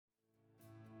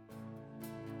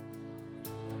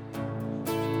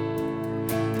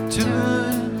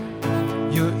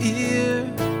Turn your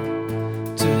ear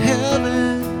to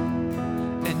heaven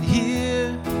and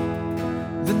hear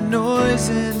the noise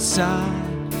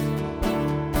inside,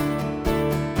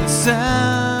 the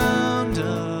sound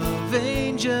of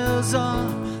angels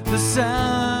on, the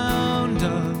sound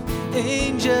of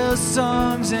angels'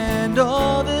 songs, and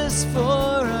all this for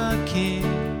a king.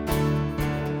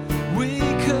 We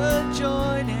could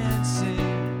join and sing.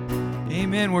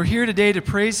 Amen. We're here today to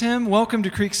praise him. Welcome to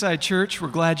Creekside Church. We're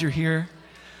glad you're here.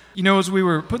 You know, as we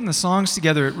were putting the songs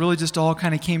together, it really just all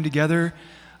kind of came together.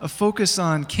 A focus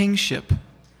on kingship,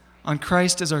 on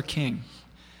Christ as our king.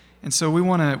 And so we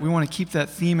want to keep that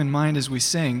theme in mind as we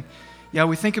sing. Yeah,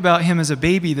 we think about him as a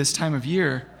baby this time of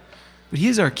year, but he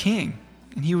is our king.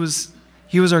 And he was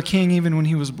our king even when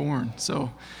he was born.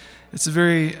 So it's a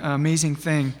very amazing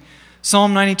thing.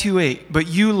 Psalm 92:8, but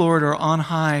you, Lord, are on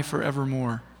high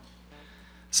forevermore.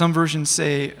 Some versions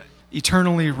say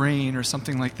eternally reign or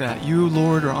something like that. You,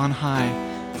 Lord, are on high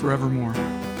forevermore.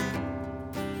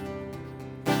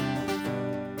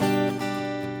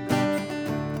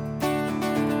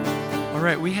 All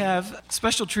right, we have a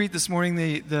special treat this morning.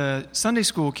 The Sunday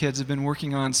school kids have been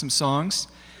working on some songs,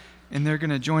 and they're going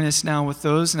to join us now with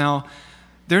those. Now,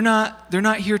 they're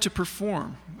not here to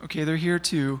perform, okay? They're here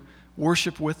to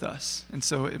worship with us. And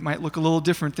so it might look a little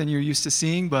different than you're used to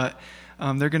seeing, but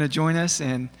they're going to join us,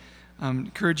 and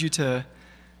encourage you to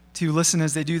listen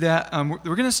as they do that.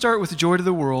 We're going to start with Joy to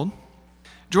the World.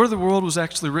 Joy to the World was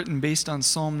actually written based on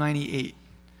Psalm 98.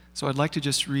 So I'd like to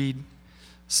just read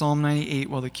Psalm 98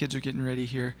 while the kids are getting ready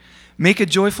here. Make a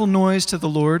joyful noise to the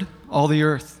Lord, all the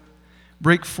earth.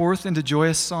 Break forth into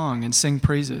joyous song and sing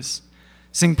praises.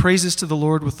 Sing praises to the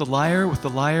Lord with the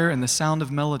lyre and the sound of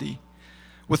melody.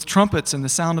 With trumpets and the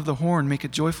sound of the horn, make a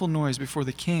joyful noise before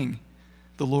the King,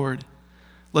 the Lord.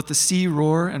 Let the sea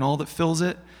roar and all that fills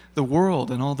it, the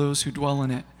world and all those who dwell in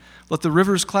it. Let the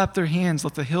rivers clap their hands,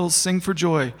 let the hills sing for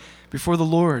joy before the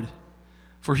Lord,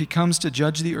 for he comes to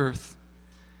judge the earth.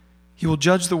 He will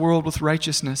judge the world with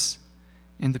righteousness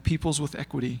and the peoples with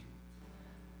equity.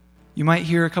 You might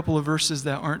hear a couple of verses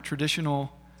that aren't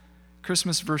traditional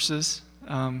Christmas verses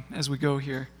as we go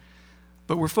here.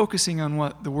 But we're focusing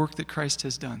on the work that Christ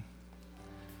has done.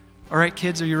 All right,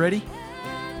 kids, are you ready?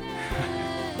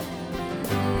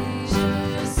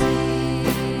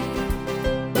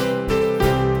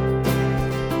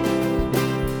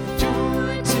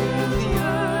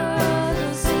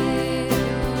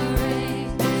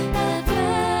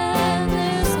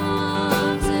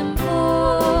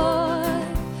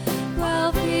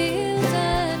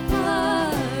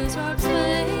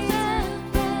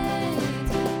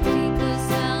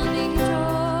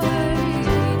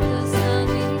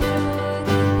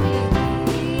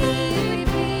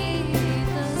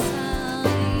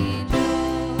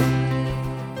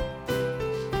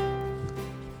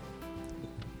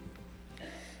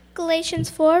 Galatians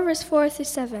 4, verse 4 through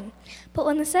 7. But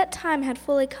when the set time had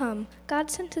fully come,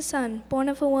 God sent his Son, born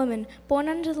of a woman, born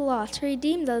under the law, to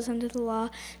redeem those under the law,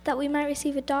 that we might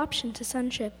receive adoption to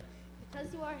sonship.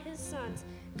 Because you are his sons,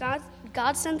 God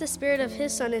sent the Spirit of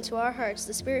his Son into our hearts,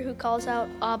 the Spirit who calls out,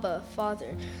 Abba,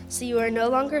 Father. So you are no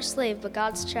longer a slave, but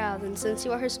God's child, and since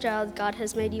you are his child, God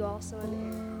has made you also an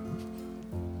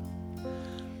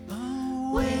heir.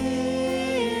 Away.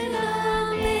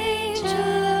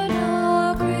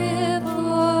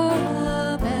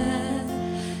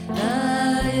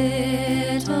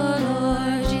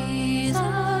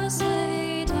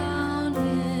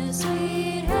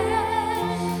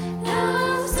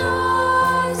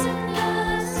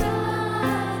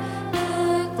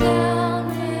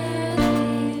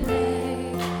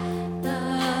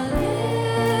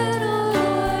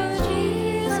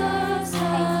 Jesus,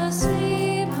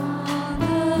 asleep on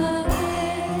the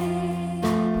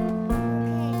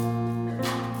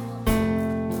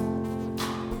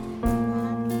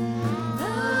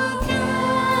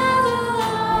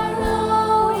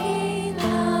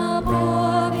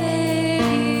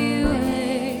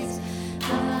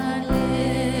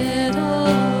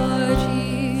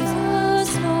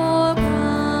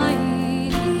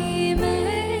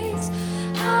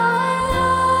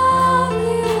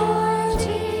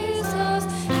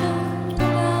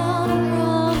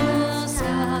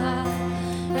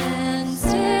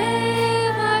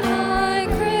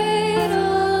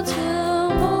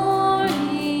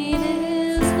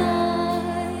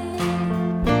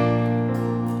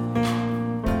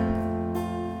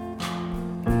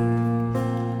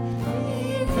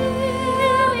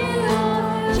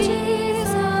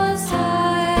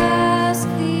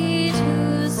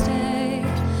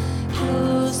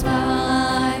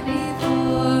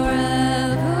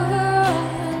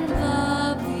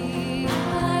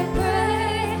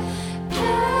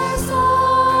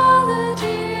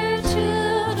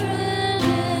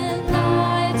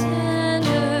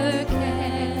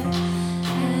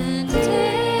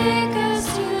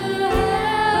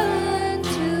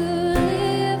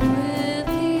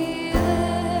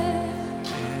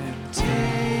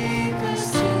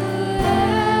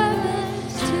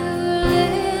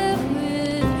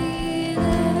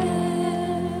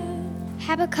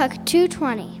Habakkuk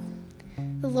 2:20.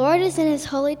 The Lord is in his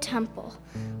holy temple.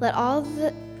 Let all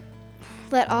the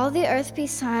earth be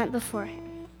silent before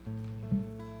him.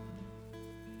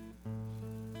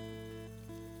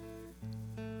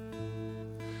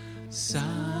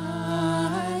 Silent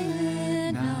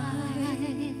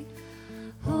night,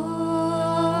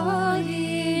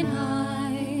 holy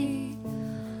night,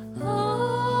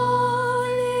 all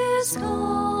is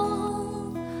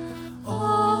calm,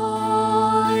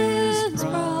 all is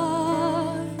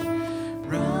bright,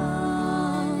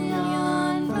 round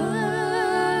yon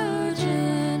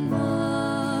virgin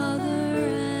mother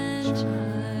and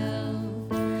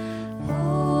child,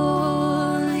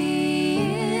 holy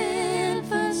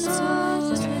infant,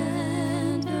 so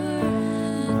tender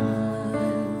and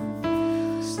mild,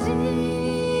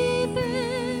 sleep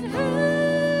in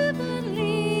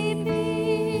heavenly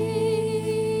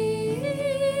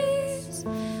peace,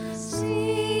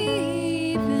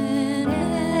 sleep in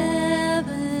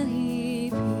heavenly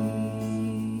peace.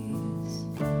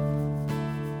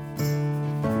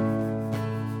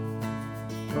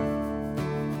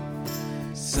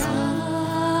 Silent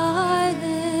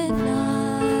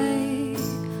night,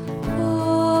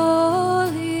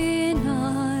 holy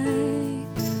night,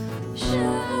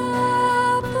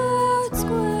 shepherds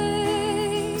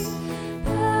wait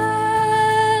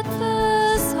at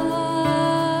the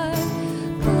side,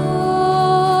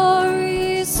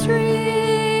 glory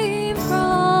stream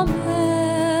from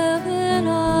heaven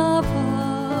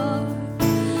above,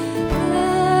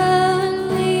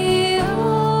 heavenly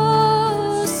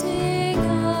hosts sing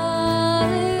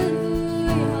hallelujah.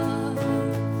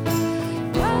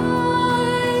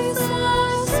 Christ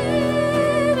our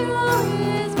Savior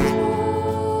is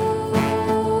born.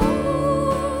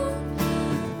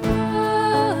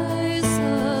 Christ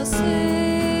our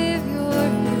Savior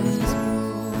is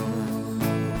born.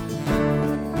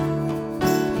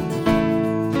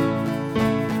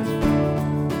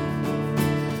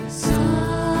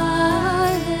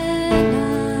 Silent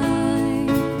night,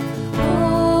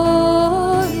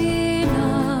 holy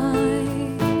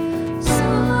night,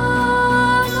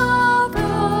 Son of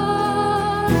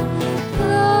God,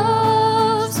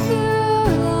 love's pure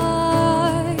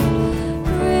light,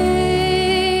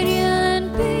 radiant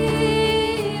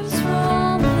beams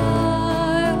from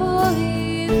thy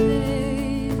holy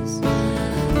face,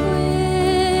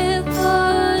 with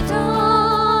the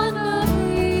dawn of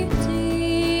redeeming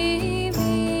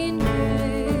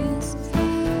grace.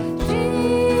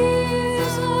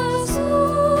 Jesus,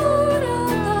 Lord,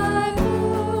 at thy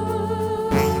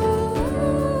word.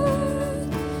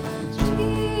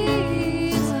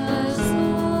 Jesus,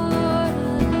 Lord,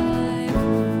 at thy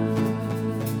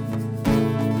word.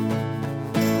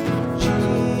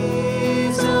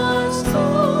 Jesus,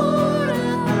 Lord,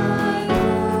 at thy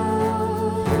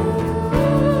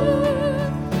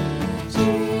word.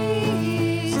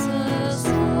 Jesus,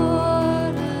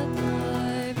 Lord, at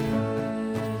thy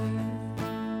word.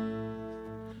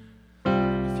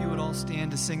 If you would all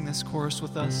stand to sing this chorus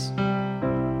with us.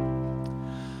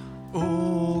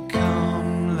 Oh,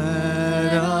 come,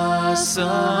 let us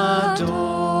adore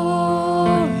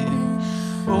Him.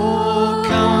 Oh,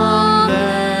 come,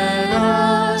 let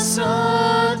us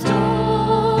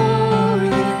adore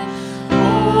Him.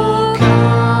 Oh,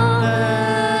 come,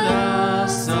 let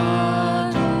us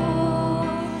adore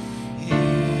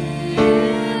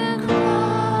Him,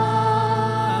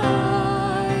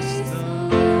 Christ the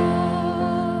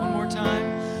Lord. One more time.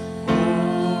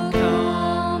 Oh,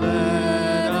 come,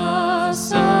 let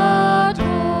us adore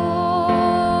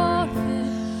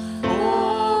Him.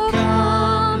 Oh,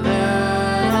 come,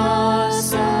 let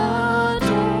us adore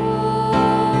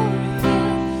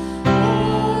Him.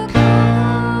 Oh,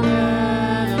 come,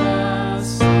 let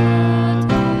us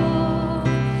adore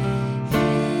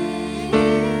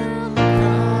Him,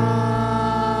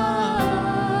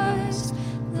 Christ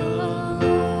the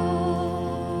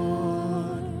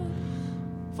Lord.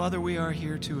 Father, we are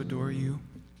here to adore you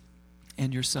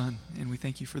and your Son, and we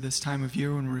thank you for this time of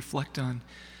year when we reflect on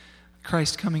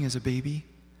Christ coming as a baby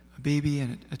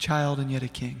and a child and yet a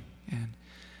king. And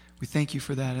we thank you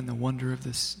for that and the wonder of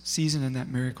this season and that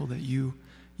miracle that you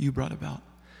brought about.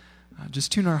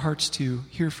 Just tune our hearts to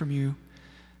hear from you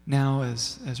now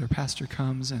as our pastor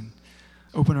comes, and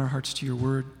open our hearts to your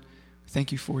word.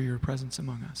 Thank you for your presence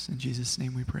among us. In Jesus'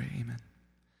 name we pray, amen.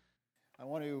 I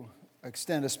want to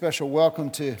extend a special welcome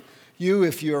to you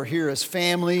if you are here as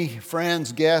family,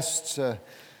 friends, guests.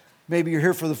 Maybe you're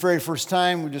here for the very first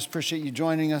time. We just appreciate you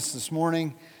joining us this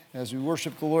morning as we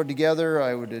worship the Lord together.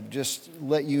 I would just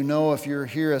let you know, if you're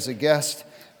here as a guest,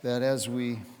 that as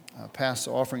we pass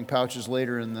the offering pouches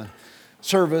later in the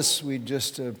service, we'd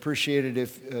just appreciate it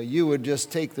if you would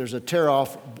just there's a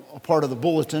tear-off part of the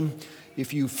bulletin.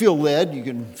 If you feel led, you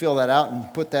can fill that out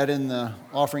and put that in the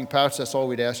offering pouch. That's all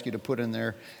we'd ask you to put in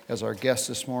there as our guest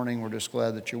this morning. We're just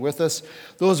glad that you're with us.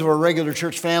 Those of our regular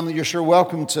church family, you're sure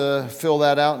welcome to fill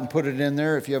that out and put it in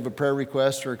there. If you have a prayer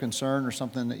request or a concern or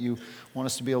something that you want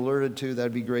us to be alerted to,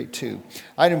 that'd be great too.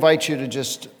 I'd invite you to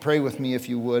just pray with me if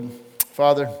you would.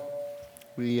 Father,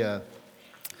 we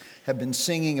have been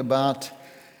singing about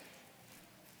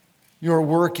your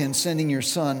work in sending your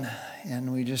Son,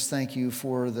 and we just thank you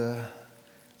for the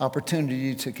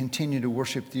opportunity to continue to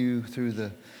worship you through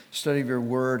the study of your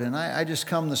word. And I just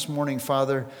come this morning,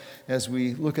 Father, as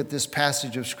we look at this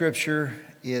passage of Scripture.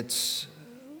 It's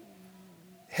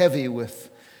heavy with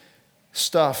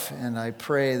stuff, and I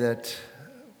pray that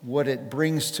what it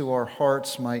brings to our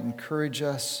hearts might encourage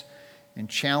us and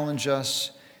challenge us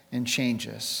and change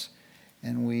us.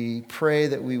 And we pray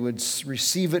that we would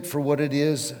receive it for what it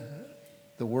is,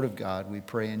 the Word of God. We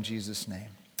pray in Jesus' name.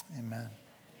 Amen.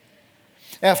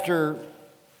 After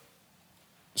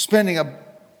spending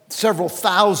several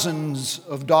thousands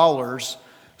of dollars,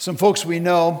 some folks we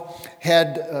know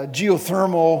had a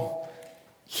geothermal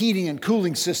heating and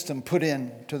cooling system put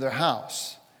into their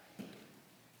house.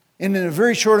 And in a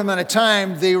very short amount of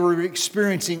time, they were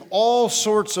experiencing all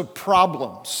sorts of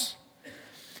problems.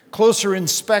 Closer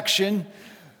inspection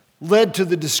led to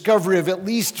the discovery of at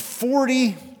least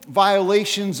 40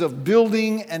 violations of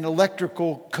building and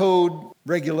electrical code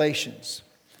regulations,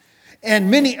 and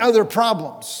many other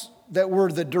problems that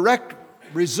were the direct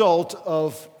result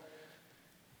of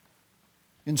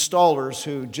installers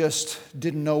who just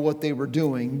didn't know what they were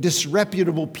doing,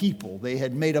 disreputable people. They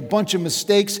had made a bunch of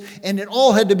mistakes, and it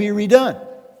all had to be redone.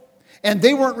 And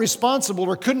they weren't responsible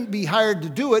or couldn't be hired to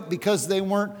do it because they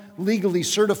weren't legally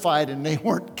certified and they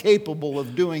weren't capable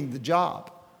of doing the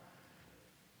job.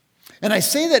 And I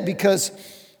say that because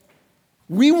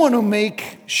we want to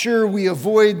make sure we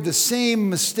avoid the same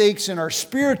mistakes in our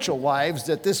spiritual lives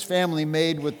that this family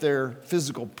made with their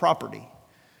physical property.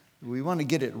 We want to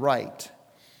get it right.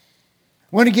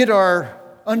 We want to get our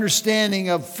understanding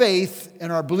of faith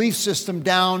and our belief system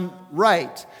down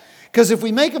right. Because if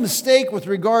we make a mistake with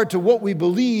regard to what we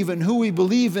believe and who we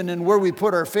believe in and where we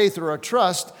put our faith or our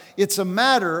trust, it's a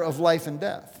matter of life and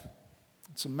death.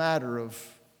 It's a matter of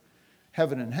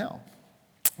heaven and hell.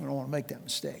 We don't want to make that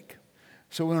mistake.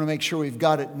 So we want to make sure we've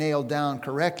got it nailed down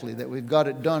correctly, that we've got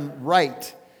it done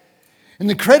right. And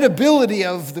the credibility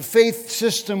of the faith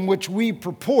system which we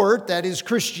purport, that is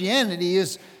Christianity,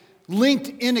 is linked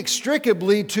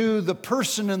inextricably to the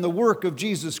person and the work of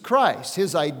Jesus Christ.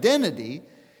 His identity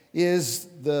is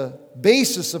the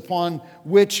basis upon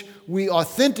which we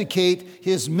authenticate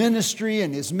his ministry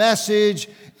and his message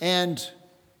and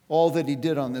all that he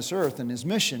did on this earth and his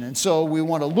mission. And so we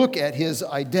want to look at his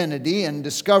identity and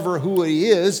discover who he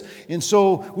is, and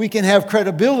so we can have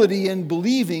credibility in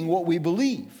believing what we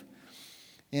believe.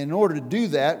 In order to do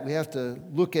that, we have to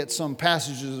look at some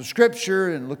passages of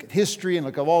Scripture and look at history and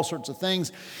look at all sorts of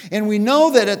things. And we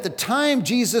know that at the time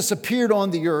Jesus appeared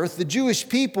on the earth, the Jewish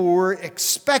people were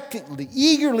expectantly,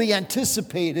 eagerly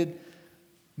anticipated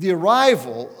the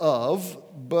arrival of,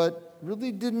 but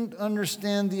really didn't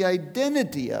understand the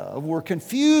identity of, were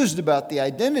confused about the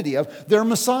identity of their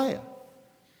Messiah.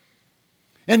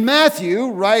 And Matthew,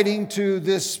 writing to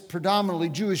this predominantly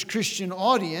Jewish Christian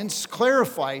audience,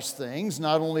 clarifies things,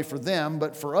 not only for them,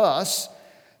 but for us,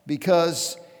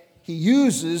 because he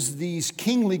uses these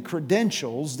kingly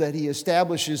credentials that he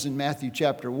establishes in Matthew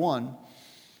chapter 1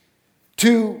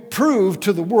 to prove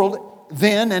to the world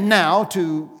then and now,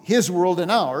 to his world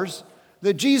and ours,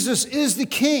 that Jesus is the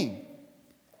King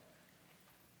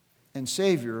and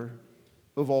Savior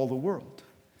of all the world.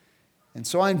 And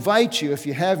so I invite you, if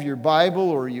you have your Bible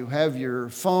or you have your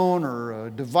phone or a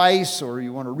device or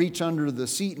you want to reach under the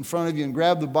seat in front of you and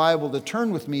grab the Bible, to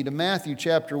turn with me to Matthew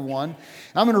chapter 1.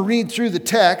 I'm going to read through the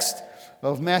text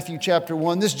of Matthew chapter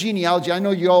 1. This genealogy, I know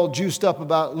you all juiced up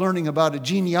about learning about a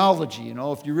genealogy. You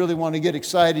know, if you really want to get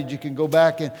excited, you can go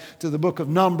back to the book of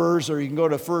Numbers, or you can go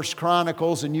to 1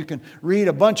 Chronicles, and you can read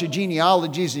a bunch of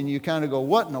genealogies, and you kind of go,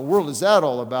 what in the world is that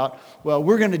all about? Well,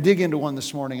 we're going to dig into one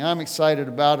this morning. I'm excited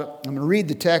about it. I'm going to read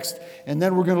the text, and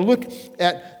then we're going to look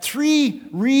at three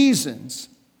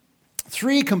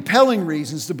compelling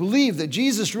reasons to believe that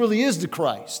Jesus really is the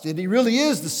Christ, that he really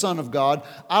is the Son of God,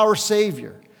 our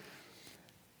Savior.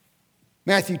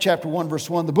 Matthew chapter 1,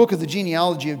 verse 1, the book of the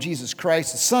genealogy of Jesus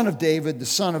Christ, the son of David, the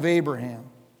son of Abraham.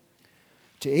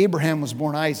 To Abraham was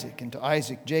born Isaac, and to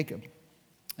Isaac Jacob,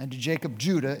 and to Jacob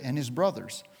Judah and his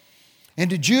brothers. And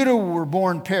to Judah were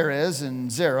born Perez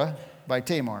and Zerah by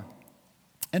Tamar.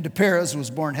 And to Perez was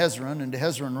born Hezron, and to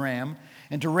Hezron Ram.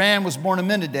 And to Ram was born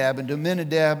Amminadab, and to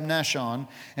Amminadab Nahshon.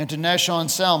 And to Nahshon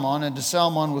Salmon, and to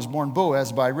Salmon was born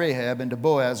Boaz by Rahab. And to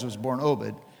Boaz was born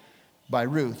Obed by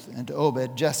Ruth. And to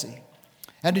Obed Jesse.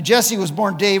 And to Jesse was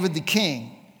born David the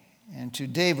king. And to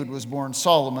David was born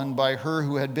Solomon by her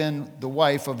who had been the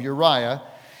wife of Uriah.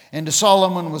 And to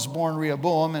Solomon was born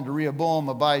Rehoboam, and to Rehoboam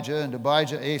Abijah, and to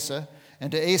Abijah Asa.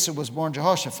 And to Asa was born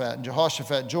Jehoshaphat, and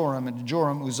Jehoshaphat Joram, and to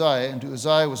Joram Uzziah, and to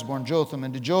Uzziah was born Jotham,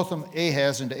 and to Jotham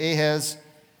Ahaz, and to Ahaz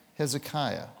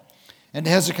Hezekiah. And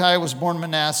to Hezekiah was born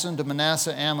Manasseh, and to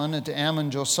Manasseh Ammon, and to Ammon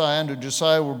Josiah, and to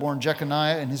Josiah were born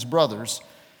Jeconiah and his brothers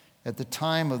at the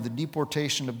time of the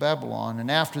deportation to Babylon. And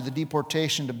after the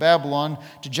deportation to Babylon,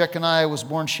 to Jeconiah was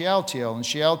born Shealtiel, and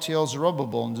Shealtiel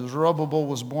Zerubbabel, and to Zerubbabel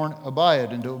was born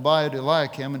Abiad, and to Abiad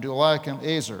Eliakim, and to Eliakim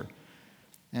Azar.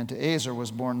 And to Azar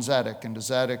was born Zadok, and to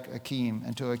Zadok Achim,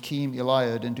 and to Achim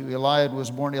Eliad, and to Eliad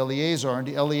was born Eleazar, and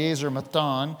to Eleazar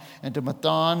Mathan, and to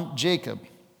Mathan Jacob,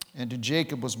 and to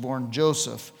Jacob was born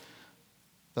Joseph,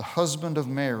 the husband of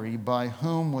Mary, by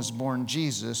whom was born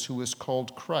Jesus, who is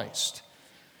called Christ.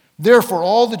 Therefore,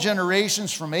 all the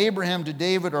generations from Abraham to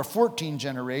David are 14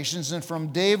 generations, and from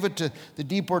David to the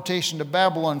deportation to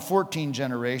Babylon, 14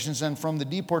 generations, and from the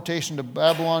deportation to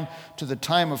Babylon to the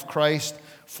time of Christ,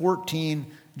 14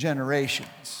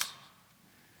 generations.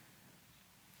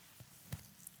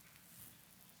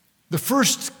 The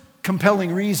first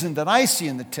compelling reason that I see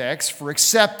in the text for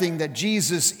accepting that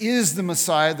Jesus is the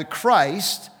Messiah, the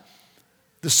Christ,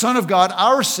 the Son of God,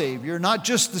 our Savior, not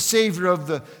just the Savior of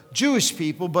the Jewish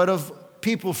people, but of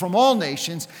people from all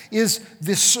nations, is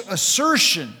this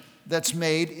assertion that's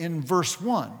made in verse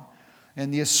 1.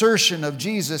 And the assertion of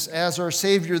Jesus as our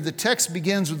Savior, the text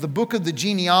begins with the book of the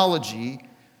genealogy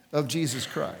of Jesus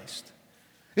Christ.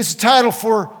 It's the title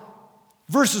for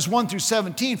verses 1 through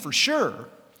 17 for sure,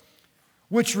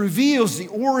 which reveals the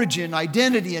origin,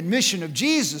 identity, and mission of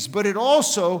Jesus, but it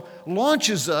also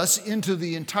launches us into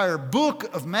the entire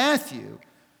book of Matthew,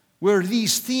 where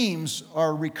these themes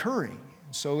are recurring.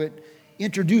 So it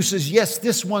introduces, yes,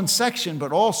 this one section,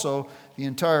 but also the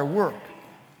entire work.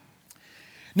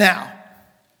 Now,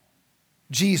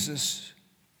 Jesus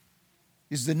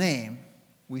is the name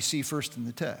we see first in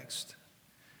the text.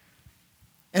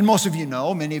 And most of you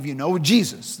know, many of you know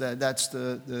Jesus. That's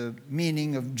the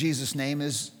meaning of Jesus' name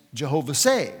is Jehovah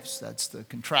Saves. That's the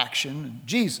contraction of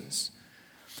Jesus.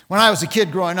 When I was a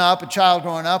child growing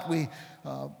up,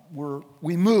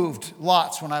 we moved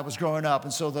lots when I was growing up.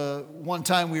 And so the one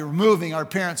time we were moving, our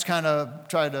parents kind of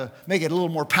tried to make it a little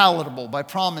more palatable by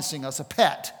promising us a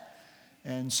pet.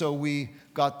 And so we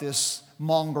got this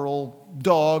mongrel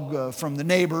dog from the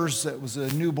neighbors that was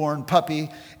a newborn puppy,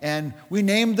 and we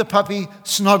named the puppy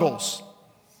Snuggles.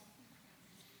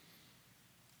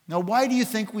 Now, why do you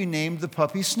think we named the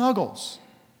puppy Snuggles?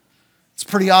 It's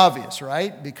pretty obvious,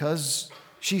 right? Because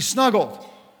she snuggled.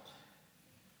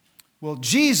 Well,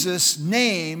 Jesus'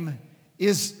 name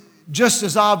is just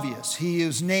as obvious. He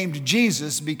is named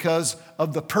Jesus because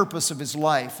of the purpose of his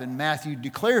life, and Matthew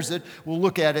declares it. We'll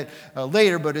look at it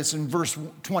later, but it's in verse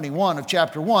 21 of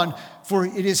chapter 1. For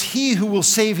it is he who will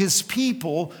save his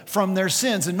people from their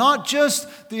sins, and not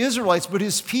just the Israelites, but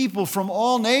his people from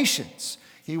all nations.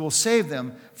 He will save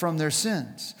them from their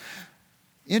sins.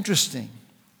 Interesting.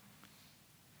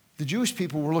 The Jewish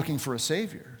people were looking for a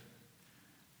Savior,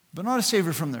 but not a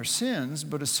Savior from their sins,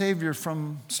 but a Savior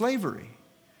from slavery,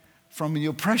 from the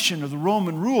oppression of the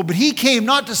Roman rule. But he came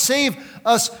not to save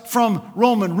us from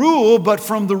Roman rule, but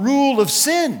from the rule of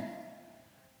sin.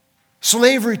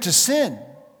 Slavery to sin,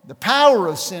 the power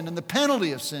of sin and the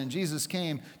penalty of sin. Jesus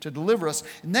came to deliver us.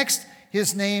 Next,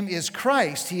 his name is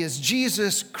Christ. He is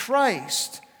Jesus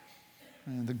Christ.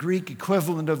 And the Greek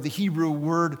equivalent of the Hebrew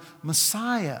word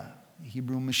Messiah, the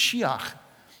Hebrew Mashiach,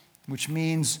 which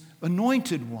means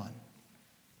anointed one.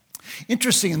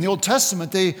 Interesting, in the Old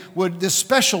Testament, this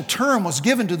special term was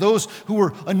given to those who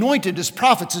were anointed as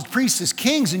prophets, as priests, as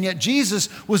kings, and yet Jesus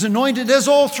was anointed as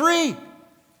all three: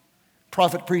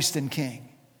 prophet, priest, and king.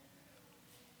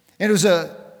 And it was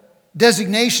a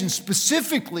designation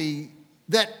specifically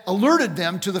that alerted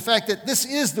them to the fact that this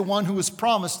is the one who was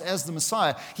promised as the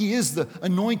Messiah. He is the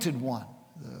anointed one,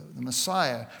 the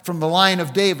Messiah, from the line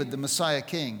of David, the Messiah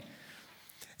king.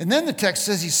 And then the text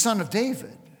says he's son of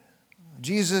David.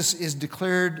 Jesus is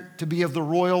declared to be of the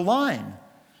royal line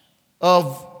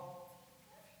of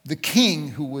the king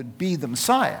who would be the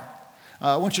Messiah.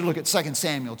 I want you to look at 2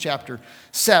 Samuel chapter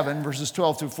 7, verses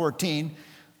 12 through 14.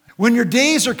 When your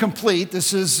days are complete,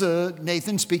 this is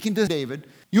Nathan speaking to David,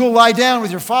 you will lie down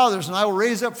with your fathers, and I will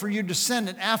raise up for you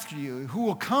descendant after you, who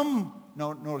will come,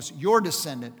 notice, your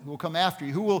descendant who will come after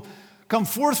you, who will come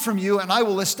forth from you, and I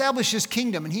will establish his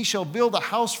kingdom, and he shall build a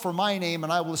house for my name,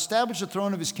 and I will establish the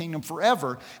throne of his kingdom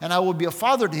forever, and I will be a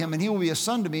father to him, and he will be a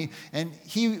son to me, and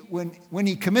when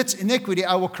he commits iniquity,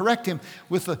 I will correct him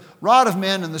with the rod of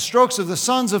men and the strokes of the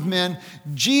sons of men.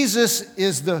 Jesus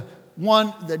is the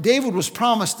one that David was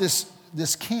promised,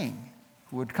 this king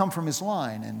who would come from his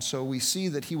line. And so we see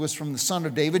that he was from the son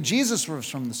of David. Jesus was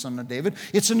from the son of David.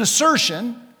 It's an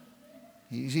assertion.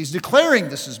 He's declaring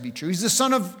this is be true. He's the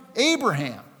son of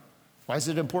Abraham. Why is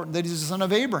it important that he's the son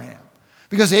of Abraham?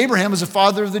 Because Abraham is the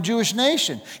father of the Jewish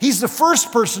nation. He's the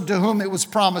first person to whom it was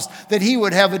promised that he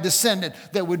would have a descendant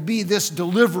that would be this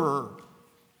deliverer.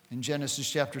 In Genesis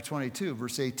chapter 22,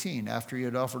 verse 18, after he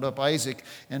had offered up Isaac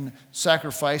and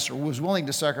sacrificed, or was willing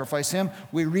to sacrifice him,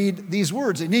 we read these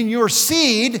words, and in your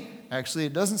seed, actually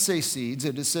it doesn't say seeds,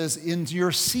 it says in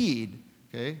your seed,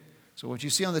 okay? So what you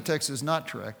see on the text is not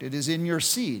correct. It is in your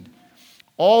seed.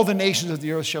 All the nations of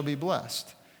the earth shall be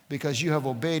blessed because you have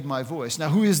obeyed my voice. Now,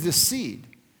 who is this seed?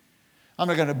 I'm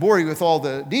not going to bore you with all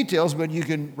the details, but you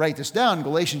can write this down.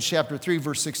 Galatians chapter 3,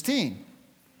 verse 16.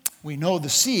 We know the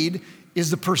seed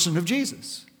is the person of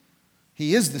Jesus.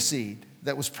 He is the seed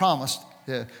that was promised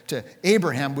to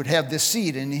Abraham would have this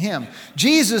seed in him.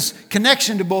 Jesus'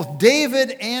 connection to both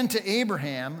David and to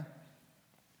Abraham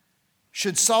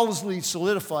should solidly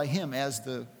solidify him as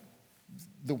the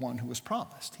one who was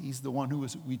promised. He's the one who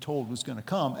we told was going to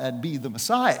come and be the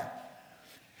Messiah.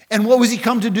 And what was he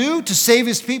come to do? To save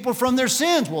his people from their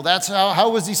sins. Well, that's how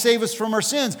was he save us from our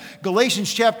sins?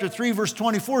 Galatians chapter 3, verse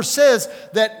 24 says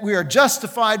that we are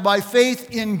justified by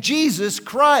faith in Jesus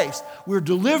Christ. We're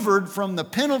delivered from the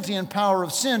penalty and power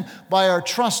of sin by our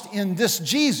trust in this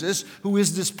Jesus, who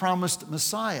is this promised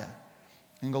Messiah.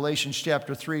 In Galatians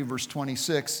chapter 3, verse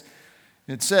 26,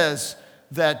 it says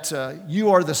that you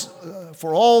are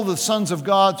for all the sons of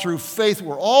God through faith,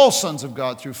 we're all sons of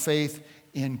God through faith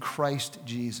in Christ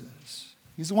Jesus.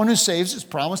 He's the one who saves us,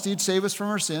 promised he'd save us from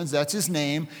our sins. That's his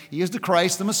name. He is the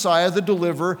Christ, the Messiah, the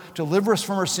deliverer, to deliver us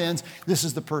from our sins. This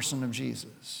is the person of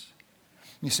Jesus.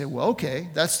 And you say, well, okay,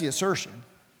 that's the assertion.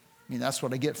 I mean, that's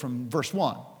what I get from verse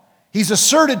 1. He's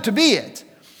asserted to be it.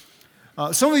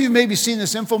 Some of you may be seen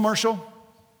this infomercial.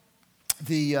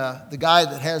 The guy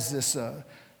that has this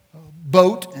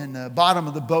boat, and the bottom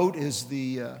of the boat is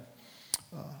a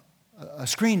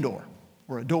screen door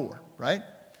or a door, right?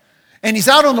 And he's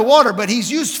out on the water, but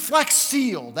he's used Flex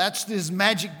Seal. That's his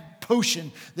magic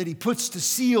potion that he puts to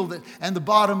seal and the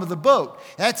bottom of the boat.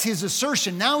 That's his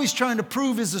assertion. Now he's trying to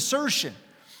prove his assertion.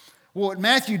 Well, what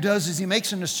Matthew does is he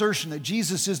makes an assertion that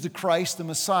Jesus is the Christ, the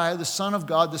Messiah, the Son of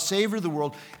God, the Savior of the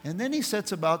world, and then he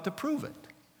sets about to prove it.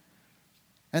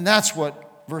 And that's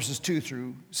what verses 2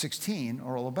 through 16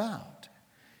 are all about,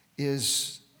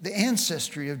 is the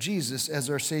ancestry of Jesus as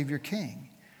our Savior King.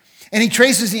 And he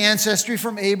traces the ancestry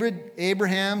from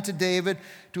Abraham to David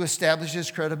to establish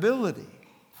his credibility.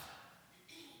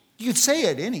 You can say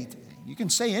anything. You can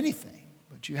say anything,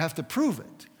 but you have to prove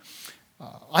it.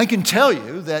 I can tell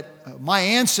you that my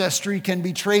ancestry can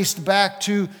be traced back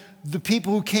to the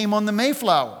people who came on the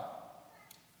Mayflower.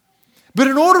 But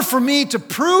in order for me to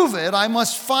prove it, I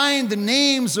must find the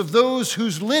names of those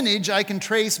whose lineage I can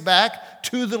trace back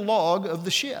to the log of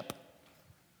the ship.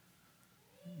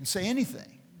 You can say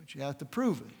anything, but you have to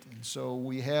prove it. And so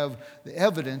we have the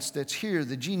evidence that's here.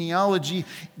 The genealogy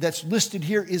that's listed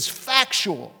here is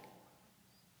factual,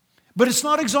 but it's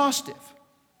not exhaustive.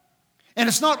 And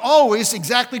it's not always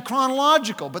exactly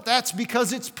chronological, but that's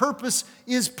because its purpose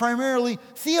is primarily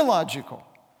theological.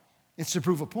 It's to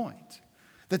prove a point.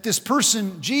 That this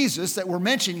person, Jesus, that we're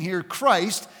mentioning here,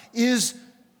 Christ, is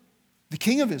the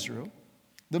King of Israel,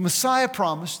 the Messiah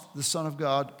promised, the Son of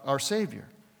God, our Savior.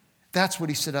 That's what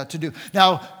he set out to do.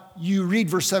 Now, you read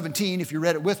verse 17, if you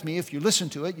read it with me, if you listen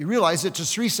to it, you realize it's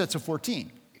just 3 sets of 14.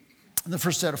 And the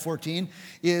first set of 14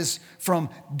 is from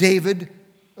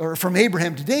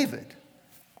Abraham to David.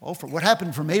 Well, for what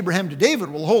happened from Abraham to David?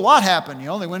 Well, a whole lot happened.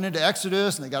 They went into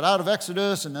Exodus, and they got out of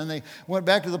Exodus, and then they went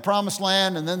back to the Promised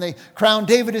Land, and then they crowned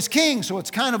David as king. So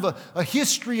it's kind of a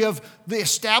history of the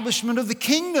establishment of the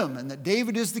kingdom, and that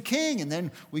David is the king. And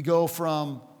then we go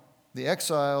from the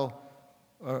exile,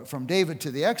 from David to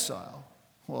the exile.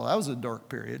 Well, that was a dark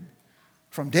period.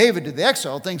 From David to the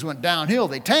exile, things went downhill.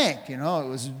 They tanked. It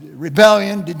was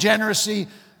rebellion, degeneracy,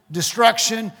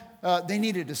 destruction. They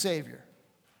needed a Savior.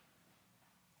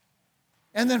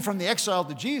 And then from the exile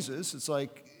to Jesus,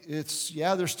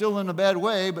 they're still in a bad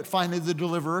way, but finally the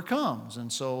deliverer comes.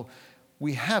 And so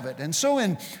we have it. And so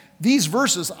in these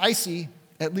verses, I see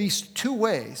at least two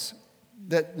ways,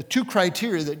 that the two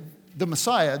criteria that the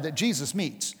Messiah, that Jesus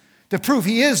meets, to prove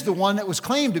he is the one that was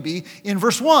claimed to be in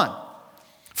verse 1.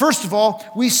 First of all,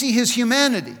 we see his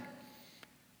humanity.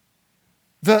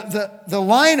 The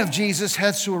line of Jesus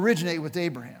has to originate with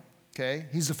Abraham. Okay?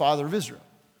 He's the father of Israel.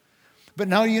 But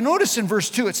now you notice in verse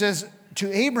 2 it says,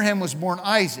 to Abraham was born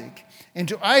Isaac, and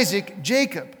to Isaac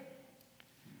Jacob,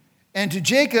 and to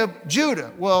Jacob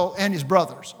Judah. Well, and his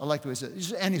brothers. I like the way it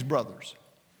says, and his brothers.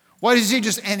 Why does he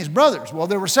just and his brothers? Well,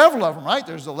 there were several of them, right?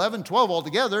 There's 11, 12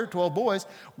 altogether, 12 boys.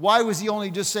 Why was he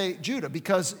only just say Judah?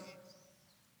 Because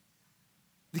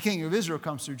the king of Israel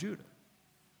comes through Judah.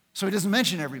 So he doesn't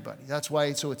mention everybody. That's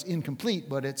why, so it's incomplete,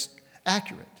 but it's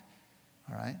accurate.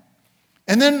 All right?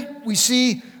 And then we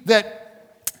see that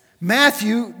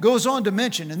Matthew goes on to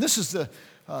mention, and this is the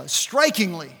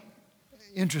strikingly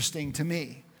interesting to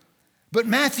me, but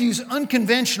Matthew's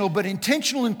unconventional but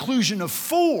intentional inclusion of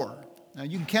 4, now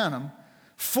you can count them,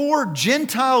 4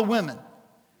 Gentile women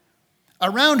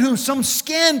around whom some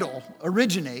scandal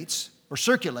originates or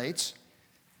circulates,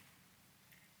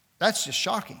 that's just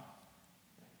shocking.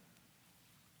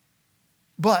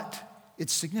 But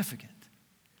it's significant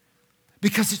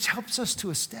because it helps us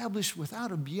to establish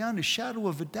beyond a shadow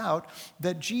of a doubt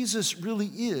that Jesus really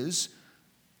is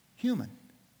human.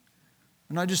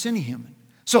 Not just any human.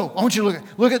 So I want you to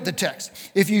look at the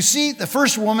text. If you see the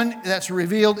first woman that's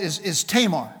revealed is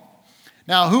Tamar.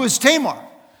 Now, who is Tamar?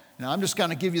 Now, I'm just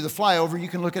going to give you the flyover. You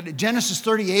can look at it. Genesis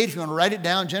 38, if you want to write it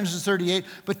down, Genesis 38.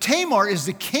 But Tamar is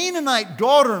the Canaanite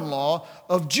daughter-in-law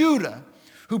of Judah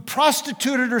who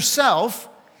prostituted herself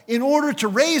in order to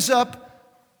raise up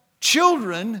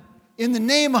children in the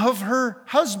name of her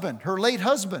husband, her late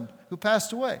husband, who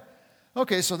passed away.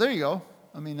 Okay, so there you go.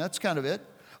 I mean, that's kind of it.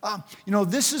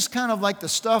 This is kind of like the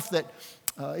stuff that,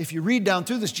 if you read down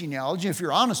through this genealogy, if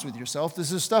you're honest with yourself,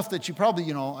 this is stuff that you probably,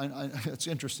 it's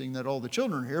interesting that all the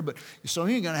children are here, but so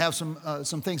you're going to have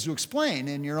some things to explain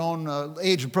in your own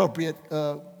age-appropriate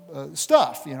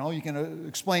stuff. You can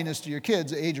explain this to your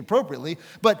kids age appropriately,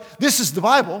 but this is the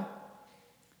Bible.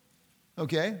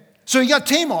 Okay? So you got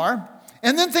Tamar,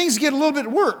 and then things get a little bit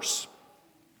worse.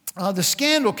 The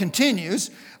scandal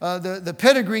continues. The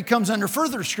pedigree comes under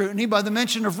further scrutiny by the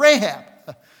mention of Rahab.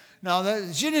 Now,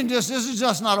 this is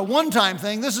just not a one-time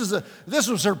thing. This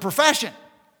was her profession.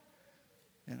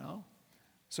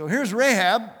 So here's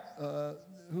Rahab,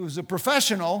 who's a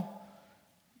professional,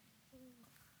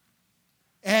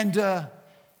 and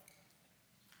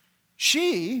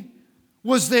she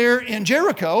was there in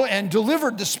Jericho and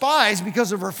delivered the spies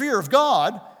because of her fear of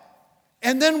God.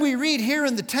 And then we read here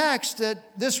in the text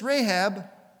that this Rahab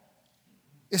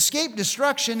escaped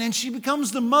destruction and she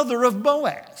becomes the mother of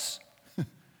Boaz.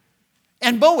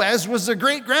 And Boaz was the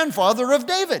great-grandfather of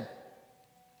David,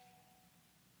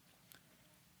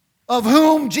 of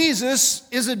whom Jesus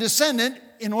is a descendant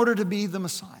in order to be the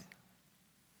Messiah.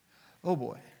 Oh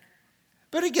boy.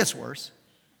 But it gets worse,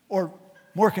 or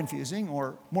more confusing,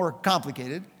 or more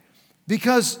complicated,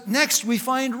 because next we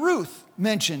find Ruth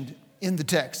mentioned in the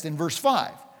text in verse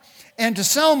 5. And to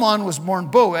Salmon was born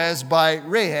Boaz by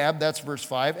Rahab, that's verse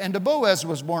 5, and to Boaz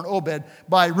was born Obed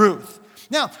by Ruth.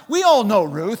 Now, we all know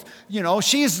Ruth.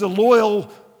 She's the loyal,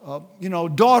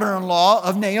 daughter-in-law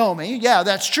of Naomi. Yeah,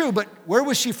 that's true, but where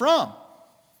was she from?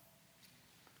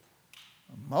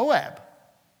 Moab.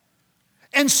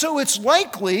 And so it's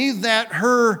likely that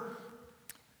her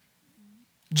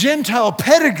Gentile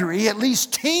pedigree at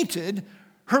least tainted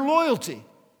her loyalty.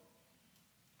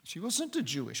 She wasn't a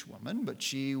Jewish woman, but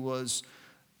she was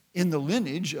in the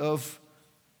lineage of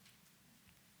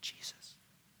Jesus.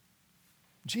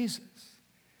 Jesus.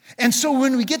 And so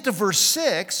when we get to verse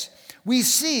 6, we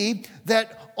see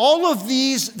that all of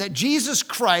these, that Jesus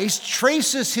Christ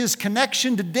traces his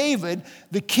connection to David,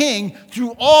 the king,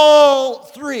 through all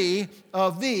 3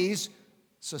 of these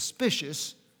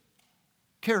suspicious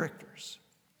characters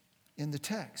in the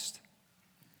text.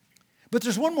 But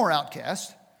there's one more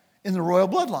outcast in the royal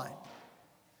bloodline.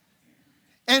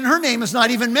 And her name is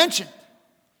not even mentioned.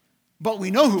 But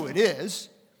we know who it is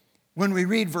when we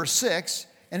read verse 6.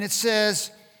 And it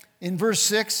says in verse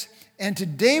 6, and to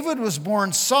David was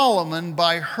born Solomon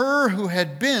by her who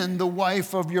had been the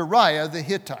wife of Uriah the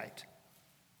Hittite.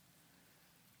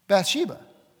 Bathsheba.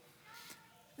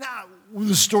 Now,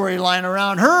 the storyline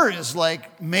around her is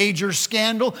like major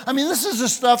scandal. I mean, this is the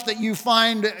stuff that you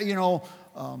find,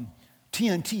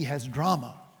 TNT has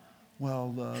drama.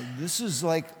 Well, this is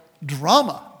like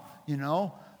drama,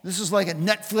 This is like a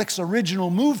Netflix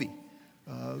original movie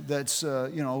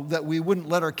that we wouldn't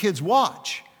let our kids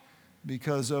watch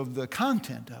because of the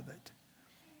content of it.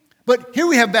 But here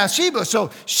we have Bathsheba.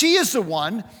 So she is the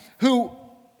one who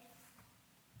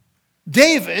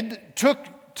David took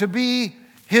to be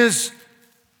his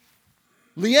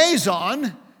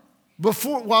liaison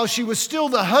while she was still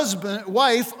the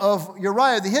wife of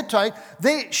Uriah the Hittite,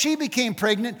 she became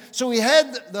pregnant, so he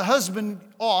had the husband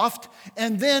offed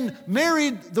and then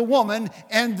married the woman,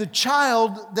 and the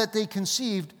child that they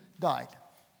conceived died.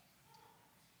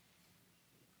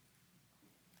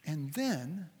 And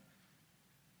then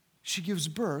she gives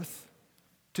birth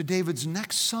to David's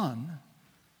next son,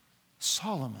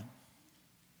 Solomon.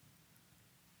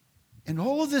 And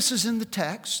all of this is in the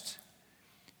text.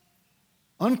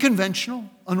 Unconventional,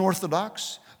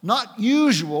 unorthodox, not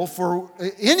usual for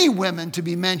any women to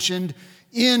be mentioned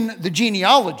in the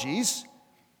genealogies.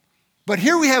 But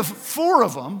here we have 4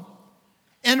 of them,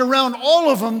 and around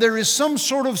all of them there is some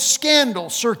sort of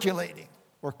scandal circulating,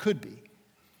 or could be.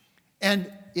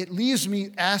 And it leaves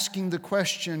me asking the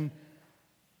question,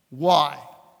 why?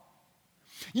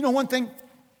 You know, one thing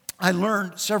I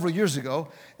learned several years ago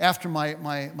after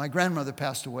my grandmother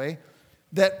passed away,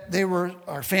 that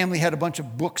our family had a bunch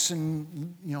of books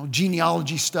and,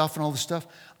 genealogy stuff and all this stuff.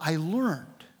 I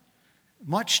learned,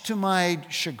 much to my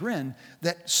chagrin,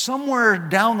 that somewhere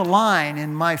down the line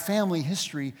in my family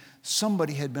history,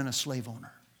 somebody had been a slave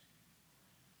owner.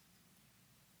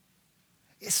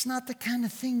 It's not the kind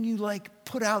of thing you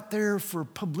put out there for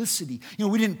publicity.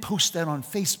 We didn't post that on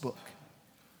Facebook.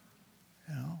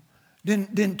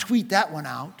 Didn't tweet that one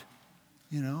out.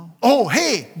 Oh,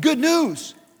 hey, good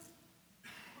news.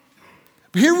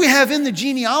 But here we have in the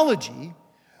genealogy,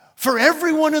 for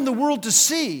everyone in the world to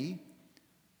see,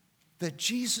 that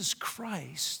Jesus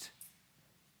Christ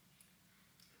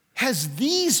has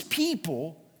these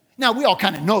people. Now, we all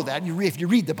kind of know that. If you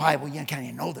read the Bible, you kind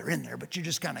of know they're in there, but you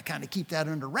just kind of keep that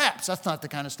under wraps. That's not the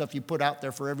kind of stuff you put out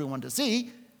there for everyone to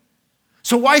see.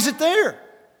 So why is it there?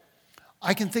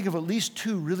 I can think of at least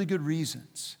 2 really good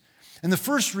reasons. And the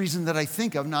first reason that I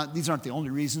think of, these aren't the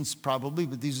only reasons probably,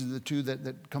 but these are the 2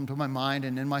 that come to my mind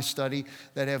and in my study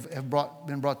that have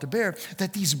been brought to bear,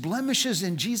 that these blemishes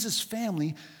in Jesus'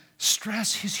 family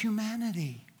stress his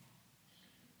humanity.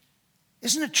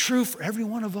 Isn't it true for every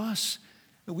one of us?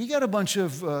 We got a bunch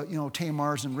of,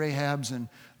 Tamars and Rahabs and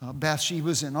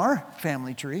Bathshebas in our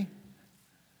family tree.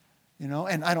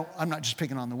 And I'm not just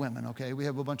picking on the women, okay? We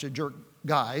have a bunch of jerk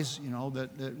guys,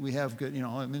 that we have good,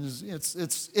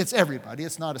 it's everybody.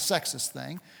 It's not a sexist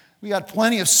thing. We got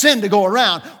plenty of sin to go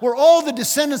around. We're all the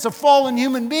descendants of fallen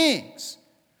human beings.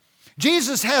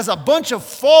 Jesus has a bunch of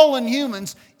fallen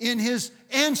humans in his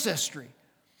ancestry.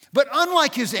 But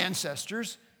unlike his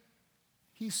ancestors,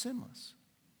 he's sinless.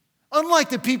 Unlike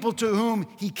the people to whom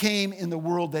he came in the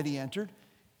world that he entered,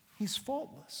 he's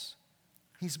faultless.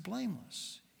 He's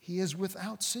blameless. He is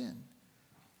without sin.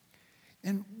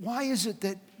 And why is it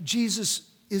that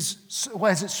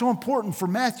why is it so important for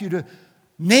Matthew to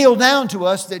nail down to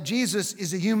us that Jesus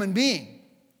is a human being?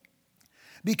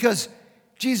 Because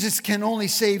Jesus can only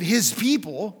save his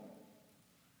people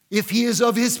if he is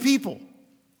of his people.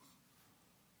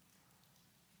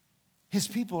 His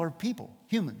people are people,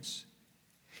 humans.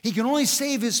 He can only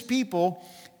save his people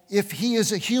if he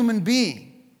is a human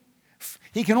being.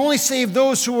 He can only save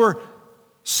those who are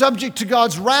subject to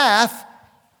God's wrath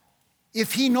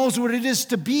if he knows what it is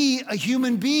to be a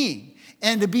human being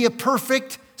and to be a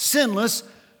perfect, sinless,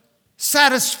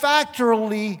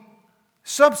 satisfactorily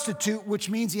substitute, which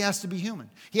means he has to be human.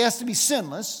 He has to be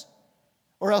sinless,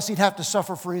 or else he'd have to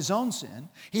suffer for his own sin.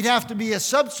 He'd have to be a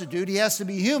substitute. He has to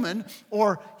be human,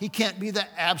 or he can't be the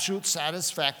absolute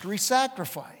satisfactory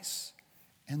sacrifice.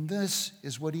 And this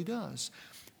is what he does.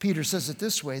 Peter says it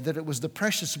this way, that it was the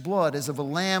precious blood as of a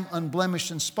lamb unblemished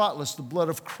and spotless, the blood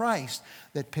of Christ,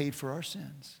 that paid for our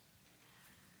sins.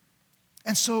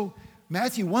 And so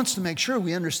Matthew wants to make sure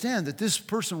we understand that this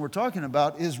person we're talking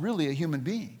about is really a human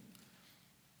being.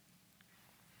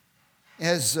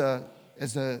 As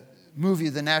the movie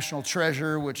The National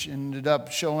Treasure, which ended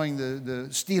up showing the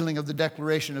stealing of the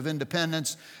Declaration of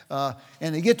Independence.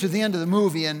 And they get to the end of the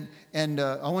movie, and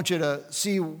I want you to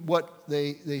see what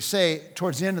they say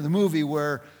towards the end of the movie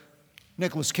where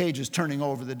Nicolas Cage is turning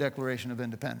over the Declaration of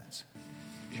Independence.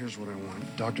 Here's what I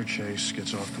want. Dr. Chase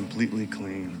gets off completely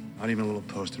clean. Not even a little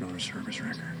posted on her service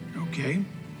record. Okay.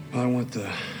 I want the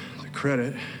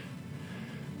credit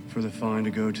for the fine to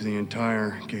go to the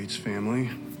entire Gates family,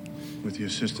 with the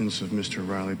assistance of Mr.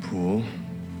 Riley Poole.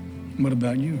 What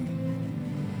about you?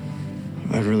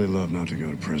 I'd really love not to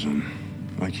go to prison.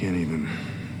 I can't even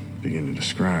begin to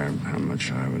describe how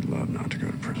much I would love not to go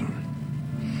to prison.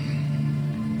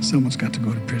 Someone's got to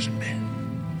go to prison, man.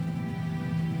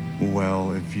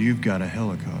 Well, if you've got a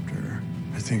helicopter,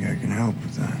 I think I can help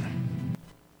with that.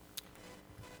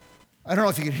 I don't know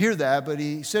if you could hear that, but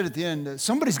he said at the end,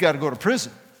 somebody's got to go to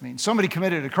prison. I mean, somebody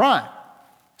committed a crime.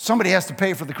 Somebody has to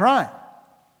pay for the crime.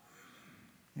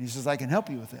 And he says, I can help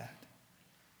you with that.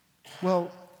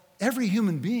 Well, every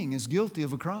human being is guilty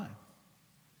of a crime.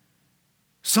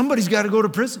 Somebody's got to go to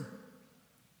prison.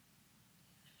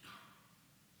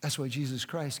 That's why Jesus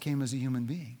Christ came as a human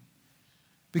being.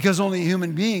 Because only a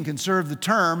human being can serve the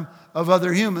term of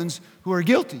other humans who are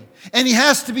guilty. And he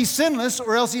has to be sinless,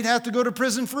 or else he'd have to go to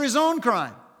prison for his own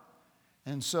crime.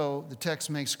 And so the text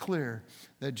makes clear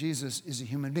that Jesus is a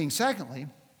human being. Secondly,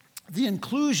 the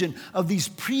inclusion of these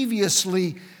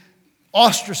previously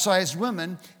ostracized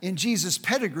women in Jesus'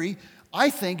 pedigree, I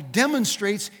think,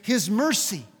 demonstrates his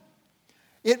mercy.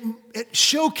 It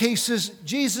showcases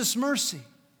Jesus' mercy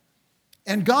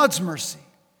and God's mercy.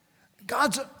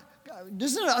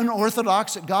 Isn't it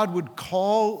unorthodox that God would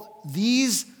call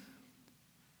these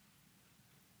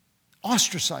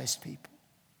ostracized people,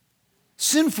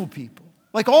 sinful people,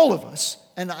 like all of us?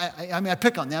 And I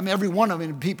pick on them. Every one of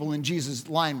the people in Jesus'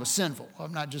 line was sinful.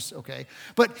 I'm not just, okay.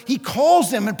 But he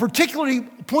calls them and particularly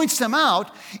points them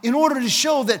out in order to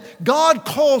show that God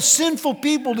calls sinful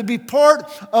people to be part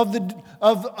of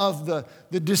the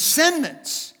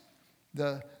descendants,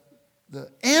 the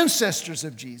ancestors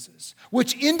of Jesus,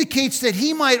 which indicates that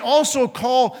he might also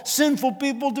call sinful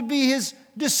people to be his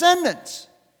descendants.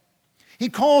 He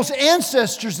calls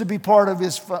ancestors to be part of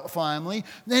his family.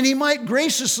 Then he might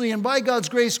graciously and by God's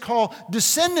grace call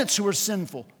descendants who are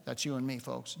sinful. That's you and me,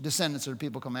 folks. Descendants are the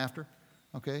people come after.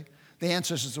 Okay? The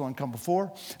ancestors are the one come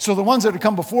before. So the ones that had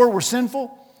come before were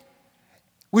sinful,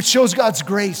 which shows God's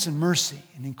grace and mercy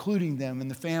in including them in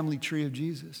the family tree of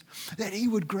Jesus. That he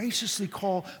would graciously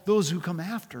call those who come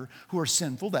after, who are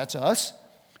sinful, that's us,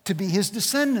 to be his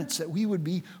descendants, that we would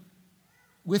be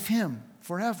with him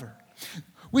forever.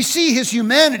 We see his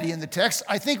humanity in the text.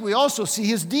 I think we also see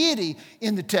his deity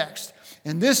in the text.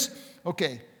 And this,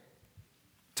 okay,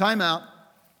 time out.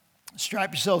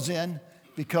 Strap yourselves in,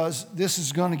 because this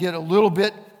is going to get a little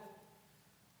bit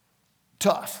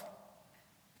tough.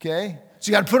 Okay? So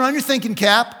you got to put on your thinking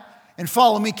cap and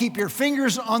follow me. Keep your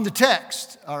fingers on the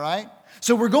text, all right?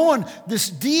 So we're going, this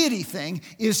deity thing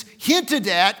is hinted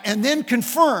at and then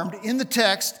confirmed in the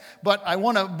text, but I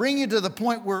want to bring you to the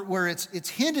point where it's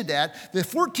hinted at. The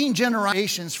 14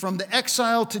 generations from the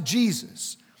exile to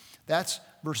Jesus. That's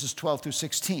verses 12 through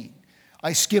 16.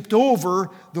 I skipped over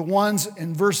the ones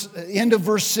in end of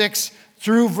verse 6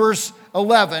 through verse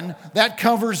 11. That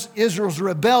covers Israel's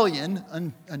rebellion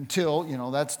until,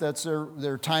 that's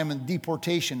their time in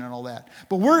deportation and all that.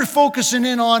 But we're focusing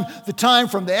in on the time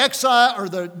from the exile or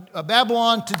the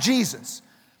Babylon to Jesus.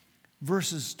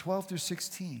 Verses 12 through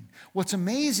 16. What's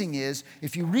amazing is,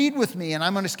 if you read with me, and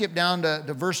I'm going to skip down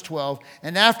to verse 12,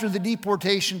 and after the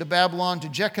deportation to Babylon, to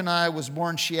Jeconiah was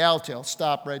born Shealtiel.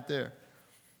 Stop right there.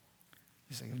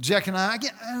 He's like, Jeconiah,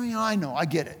 I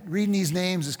get it. Reading these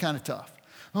names is kind of tough.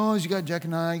 Oh, you got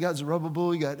Jeconiah, you got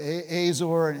Zerubbabel, you got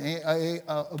Azor, and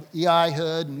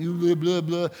Ehud, and blah, blah,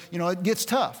 blah. It gets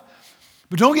tough.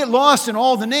 But don't get lost in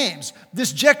all the names.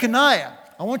 This Jeconiah,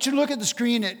 I want you to look at the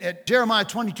screen at Jeremiah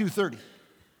 22:30.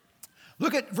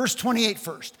 Look at verse 28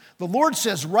 first. The Lord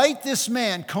says, write this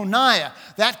man, Coniah.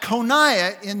 That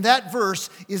Coniah in that verse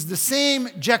is the same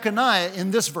Jeconiah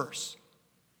in this verse.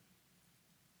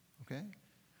 Okay?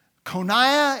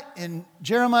 Coniah in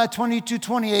Jeremiah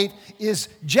 22:28 is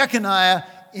Jeconiah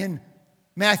in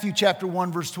Matthew chapter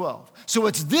 1, verse 12. So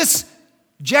it's this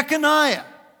Jeconiah,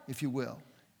 if you will.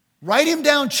 Write him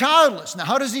down childless. Now,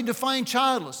 how does he define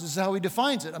childless? This is how he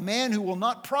defines it. A man who will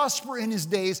not prosper in his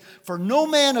days, for no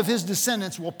man of his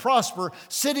descendants will prosper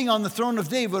sitting on the throne of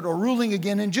David or ruling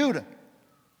again in Judah.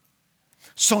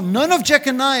 So none of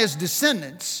Jeconiah's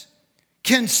descendants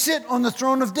can sit on the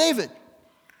throne of David.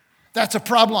 That's a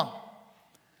problem.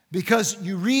 Because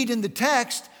you read in the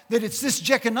text that it's this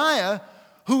Jeconiah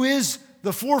who is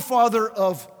the forefather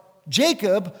of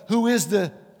Jacob, who is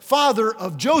the father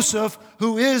of Joseph,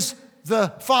 who is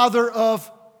the father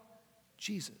of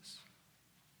Jesus.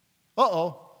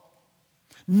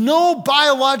 No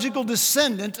biological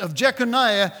descendant of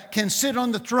Jeconiah can sit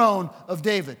on the throne of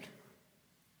David.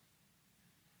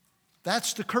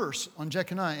 That's the curse on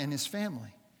Jeconiah and his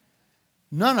family.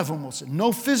 None of them will sit.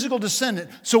 No physical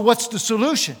descendant. So what's the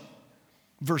solution?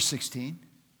 Verse 16.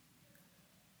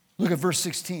 Look at verse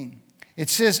 16. It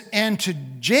says, and to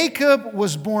Jacob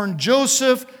was born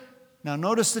Joseph. Now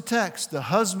notice the text. The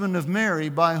husband of Mary,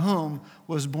 by whom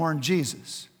was born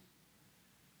Jesus.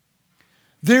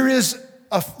 There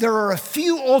are a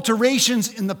few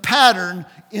alterations in the pattern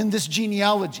in this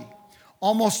genealogy.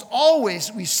 Almost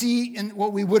always we see in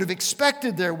what we would have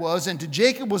expected there was, and to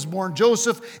Jacob was born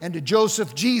Joseph, and to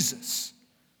Joseph Jesus.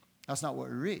 That's not what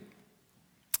we read.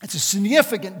 It's a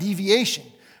significant deviation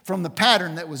from the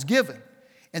pattern that was given.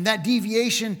 And that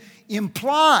deviation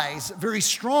implies very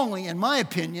strongly, in my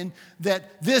opinion,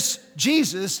 that this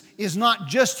Jesus is not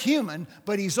just human,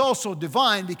 but he's also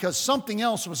divine, because something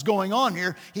else was going on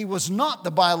here. He was not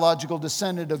the biological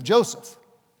descendant of Joseph.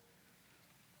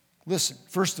 Listen,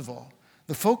 first of all,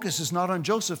 the focus is not on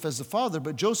Joseph as the father,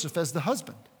 but Joseph as the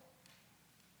husband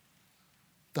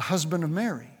of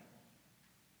Mary.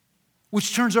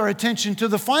 Which turns our attention to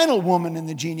the final woman in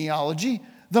the genealogy,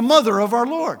 the mother of our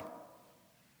Lord.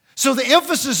 So the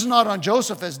emphasis is not on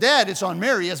Joseph as dad, it's on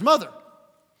Mary as mother,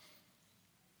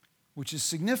 which is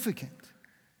significant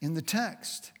in the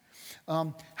text.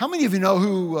 How many of you know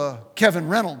who Kevin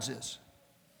Reynolds is?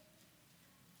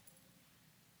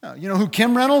 You know who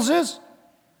Kim Reynolds is?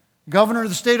 Governor of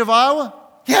the state of Iowa?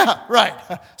 Yeah,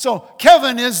 right. So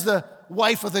Kevin is the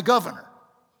wife of the governor,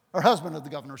 or husband of the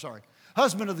governor, sorry.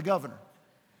 Husband of the governor.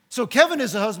 So Kevin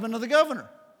is the husband of the governor.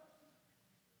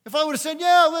 If I would have said,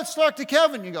 yeah, let's talk to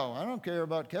Kevin, you go, I don't care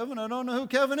about Kevin. I don't know who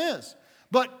Kevin is.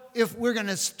 But if we're going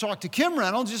to talk to Kim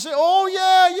Reynolds, you say, oh,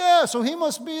 yeah, so he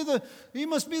must be the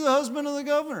husband of the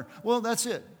governor. Well, that's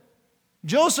it.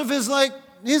 Joseph is like,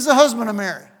 he's the husband of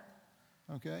Mary.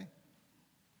 Okay?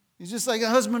 He's just like a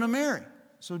husband of Mary.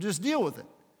 So just deal with it.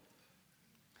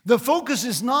 The focus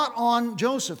is not on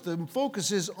Joseph. The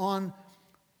focus is on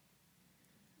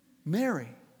Mary,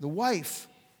 the wife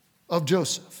of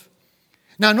Joseph.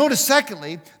 Now notice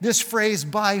secondly, this phrase,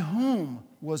 by whom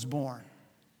was born.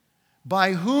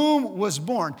 By whom was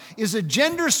born is a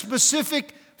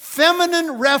gender-specific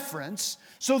feminine reference,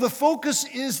 so the focus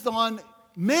is on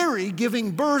Mary giving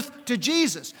birth to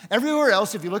Jesus. Everywhere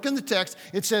else, if you look in the text,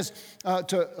 it says,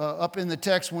 up in the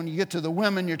text, when you get to the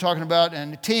women you're talking about,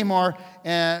 and Tamar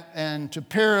and to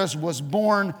Perez was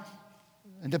born,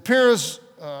 and to Perez,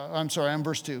 I'm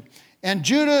verse 2. And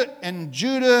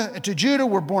to Judah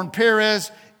were born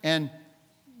Perez and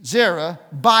Zerah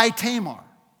by Tamar.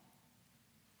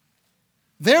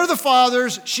 They're the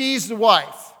fathers, she's the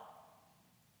wife.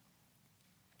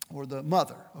 Or the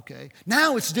mother, okay?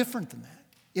 Now it's different than that.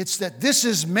 It's that this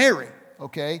is Mary,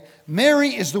 okay? Mary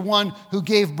is the one who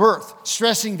gave birth,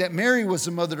 stressing that Mary was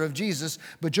the mother of Jesus,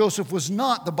 but Joseph was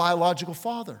not the biological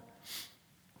father.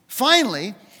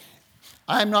 Finally,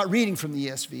 I'm not reading from the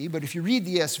ESV, but if you read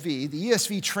the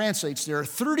ESV translates there are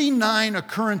 39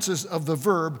 occurrences of the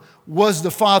verb was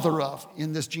the father of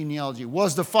in this genealogy.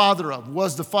 Was the father of,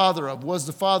 was the father of, was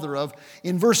the father of.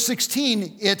 In verse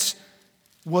 16, it's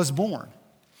was born.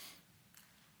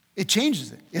 It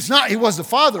changes it. It's not he was the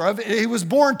father of, he was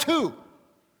born to.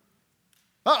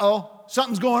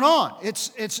 Something's going on.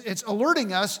 It's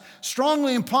alerting us,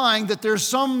 strongly implying that there's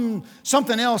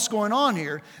something else going on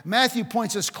here. Matthew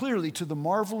points us clearly to the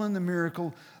marvel and the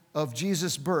miracle of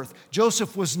Jesus' birth.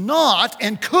 Joseph was not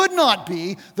and could not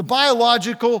be the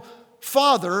biological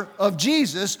father of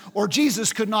Jesus, or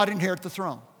Jesus could not inherit the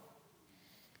throne.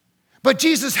 But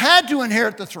Jesus had to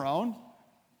inherit the throne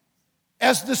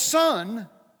as the son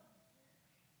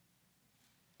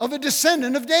of a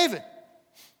descendant of David.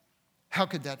 How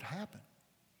could that happen?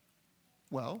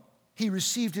 Well, he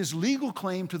received his legal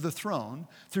claim to the throne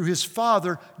through his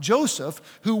father Joseph,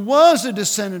 who was a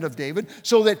descendant of David,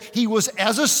 so that he was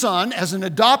as a son, as an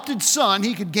adopted son,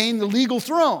 he could gain the legal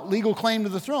claim to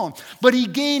the throne. But he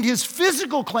gained his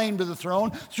physical claim to the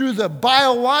throne through the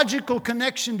biological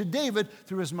connection to David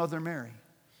through his mother Mary,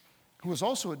 who was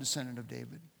also a descendant of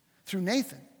David, through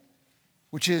Nathan,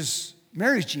 which is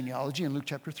Mary's genealogy in Luke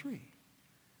chapter 3.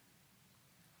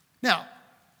 Now,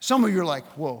 some of you are like,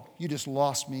 whoa, you just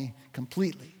lost me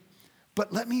completely.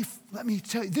 But let me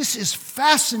tell you, this is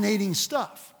fascinating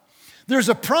stuff. There's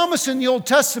a promise in the Old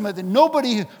Testament that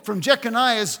nobody from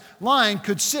Jeconiah's line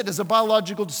could sit as a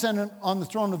biological descendant on the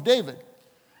throne of David.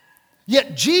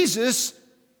 Yet Jesus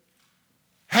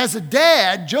has a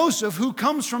dad, Joseph, who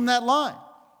comes from that line.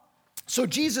 So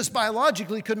Jesus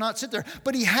biologically could not sit there.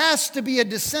 But he has to be a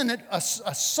descendant, a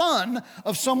son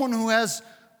of someone who has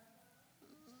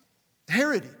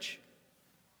heritage,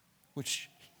 which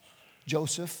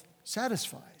Joseph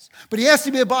satisfies. But he has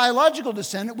to be a biological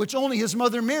descendant, which only his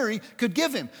mother Mary could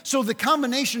give him. So the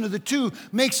combination of the two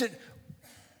makes it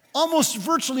almost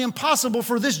virtually impossible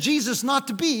for this Jesus not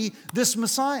to be this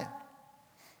Messiah.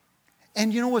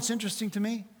 And you know what's interesting to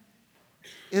me?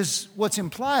 Is what's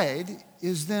implied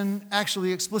is then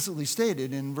actually explicitly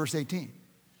stated in verse 18.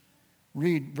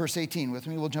 Read verse 18 with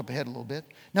me. We'll jump ahead a little bit.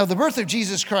 Now, the birth of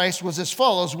Jesus Christ was as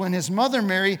follows. When his mother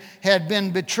Mary had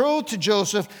been betrothed to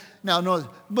Joseph. Now, notice,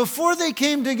 before they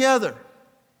came together,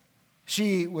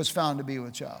 she was found to be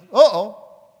with child.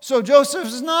 So Joseph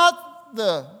is not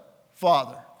the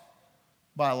father,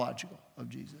 biological, of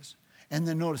Jesus. And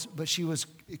then notice, but she was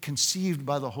conceived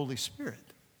by the Holy Spirit.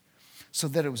 so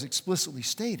that it was explicitly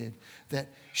stated that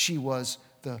she was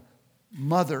the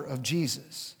mother of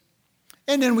Jesus.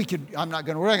 And then we're not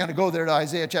going to go there to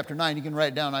Isaiah chapter 9. You can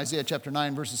write down Isaiah chapter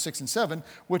 9, verses 6 and 7,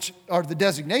 which are the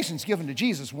designations given to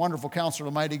Jesus. Wonderful Counselor,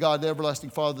 Almighty God, the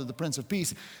Everlasting Father, the Prince of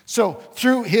Peace. So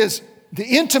through the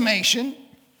intimation,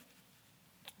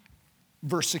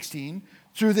 verse 16,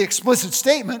 through the explicit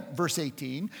statement, verse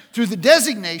 18, through the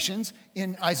designations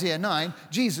in Isaiah 9,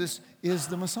 Jesus is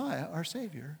the Messiah, our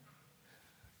Savior.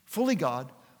 Fully God,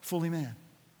 fully man.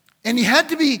 And he had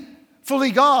to be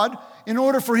fully God in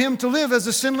order for him to live as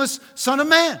a sinless Son of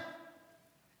Man.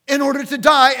 In order to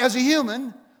die as a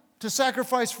human, to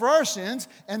sacrifice for our sins,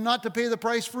 and not to pay the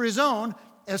price for his own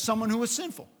as someone who was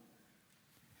sinful.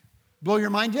 Blow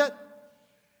your mind yet?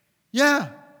 Yeah,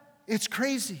 it's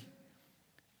crazy.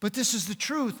 But this is the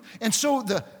truth. And so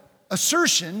the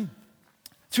assertion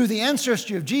through the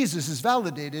ancestry of Jesus is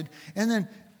validated. And then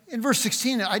in verse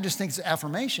 16, I just think it's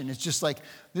affirmation. It's just like,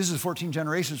 this is 14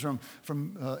 generations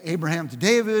from Abraham to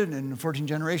David, and 14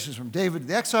 generations from David to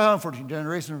the exile, 14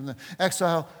 generations from the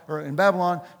exile or in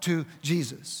Babylon to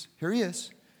Jesus. Here he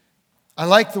is. I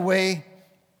like the way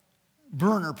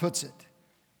Berner puts it,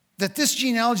 that this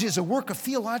genealogy is a work of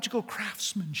theological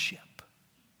craftsmanship.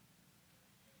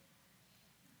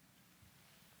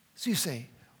 So you say,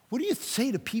 what do you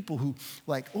say to people who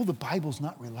like, oh, the Bible's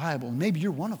not reliable? And maybe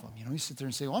you're one of them. You sit there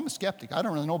and say, well, I'm a skeptic. I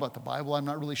don't really know about the Bible. I'm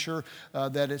not really sure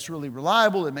that it's really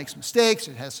reliable. It makes mistakes.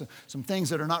 It has some things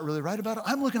that are not really right about it.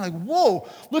 I'm looking like, whoa,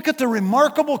 look at the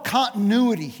remarkable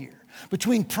continuity here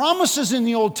between promises in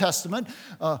the Old Testament,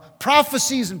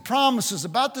 prophecies and promises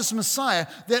about this Messiah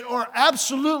that are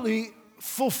absolutely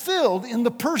fulfilled in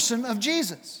the person of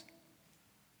Jesus.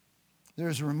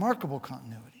 There's a remarkable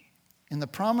continuity in the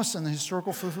promise and the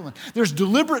historical fulfillment. There's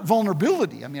deliberate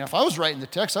vulnerability. I mean, if I was writing the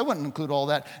text, I wouldn't include all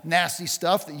that nasty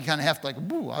stuff that you kind of have to like,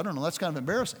 boo, I don't know, that's kind of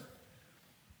embarrassing.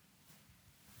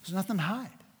 There's nothing to hide.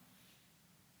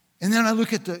 And then I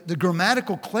look at the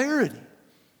grammatical clarity,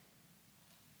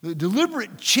 the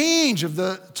deliberate change of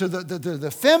to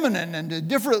the feminine, and the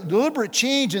deliberate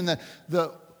change in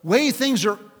the way things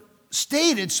are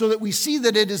stated, so that we see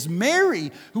that it is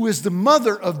Mary who is the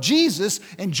mother of Jesus,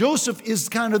 and Joseph is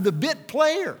kind of the bit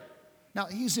player. Now,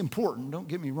 he's important, don't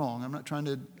get me wrong. I'm not trying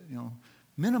to,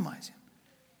 minimize him.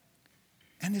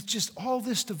 And it's just all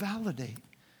this to validate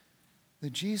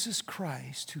that Jesus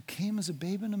Christ, who came as a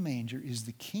babe in a manger, is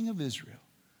the King of Israel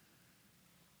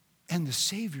and the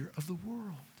Savior of the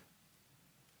world.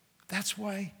 That's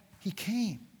why he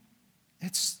came.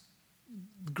 It's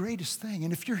the greatest thing.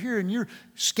 And if you're here and you're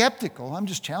skeptical, I'm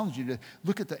just challenging you to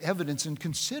look at the evidence and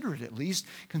consider it at least.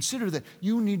 Consider that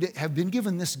you need to have been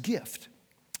given this gift,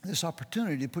 this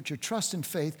opportunity to put your trust and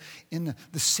faith in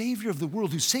the Savior of the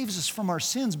world, who saves us from our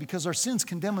sins, because our sins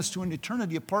condemn us to an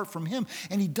eternity apart from him.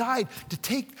 And he died to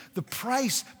take the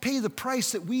price, pay the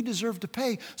price that we deserve to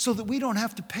pay, so that we don't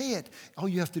have to pay it. All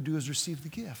you have to do is receive the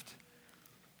gift.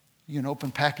 You can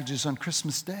open packages on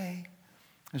Christmas Day.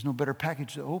 There's no better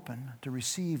package to open, to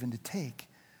receive, and to take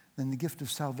than the gift of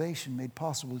salvation made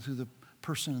possible through the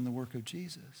person and the work of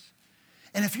Jesus.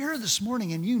 And if you're here this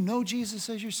morning and you know Jesus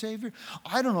as your Savior,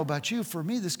 I don't know about you, for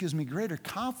me this gives me greater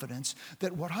confidence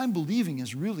that what I'm believing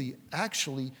is really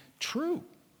actually true.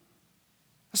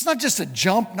 It's not just a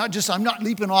jump, I'm not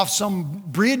leaping off some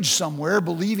bridge somewhere,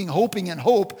 believing, hoping, and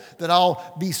hope that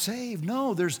I'll be saved.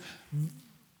 No, there's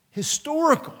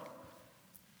historical,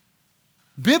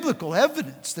 biblical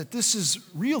evidence that this is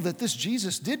real, that this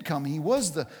Jesus did come. He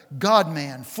was the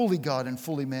God-man, fully God and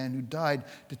fully man, who died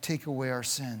to take away our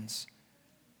sins.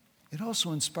 It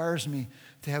also inspires me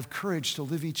to have courage to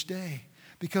live each day,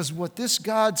 because what this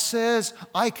God says,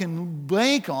 I can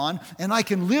bank on, and I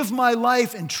can live my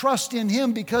life and trust in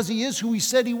him because he is who he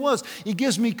said he was. It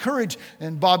gives me courage.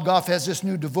 And Bob Goff has this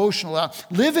new devotional out,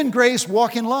 Live in Grace,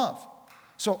 Walk in Love.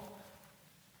 So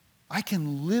I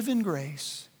can live in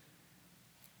grace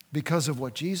because of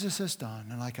what Jesus has done,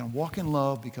 and I can walk in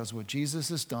love because of what Jesus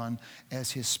has done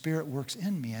as his Spirit works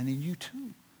in me and in you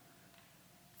too.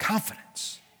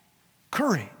 Confidence,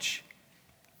 courage,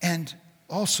 and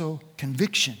also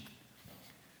conviction.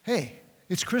 Hey,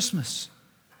 it's Christmas.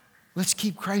 Let's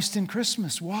keep Christ in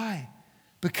Christmas. Why?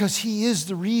 Because he is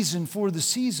the reason for the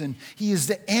season. He is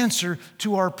the answer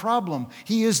to our problem.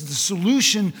 He is the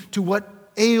solution to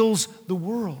what ails the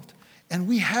world. And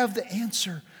we have the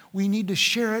answer. We need to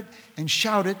share it and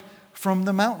shout it from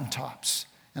the mountaintops.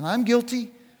 And I'm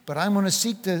guilty, but I'm going to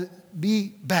seek to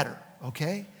be better,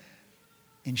 okay?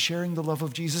 In sharing the love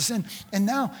of Jesus. And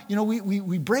now,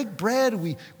 we break bread,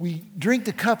 we drink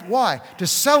the cup. Why? To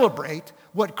celebrate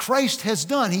what Christ has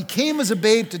done. He came as a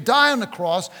babe to die on the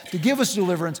cross to give us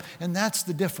deliverance, and that's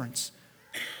the difference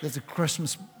that the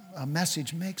Christmas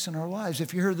message makes in our lives.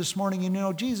 If you're here this morning and you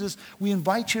know Jesus, we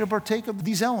invite you to partake of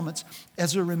these elements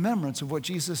as a remembrance of what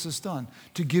Jesus has done,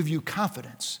 to give you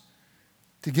confidence,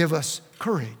 to give us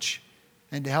courage,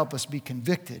 and to help us be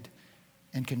convicted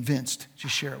and convinced to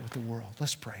share it with the world.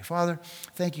 Let's pray. Father,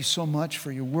 thank you so much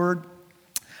for your word.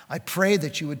 I pray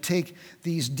that you would take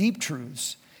these deep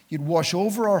truths, you'd wash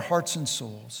over our hearts and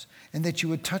souls, and that you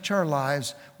would touch our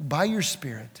lives by your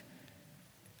Spirit.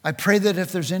 I pray that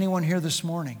if there's anyone here this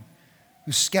morning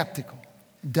who's skeptical,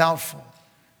 doubtful,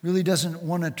 really doesn't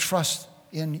want to trust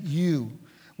in you,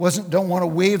 don't want to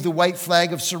wave the white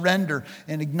flag of surrender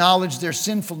and acknowledge their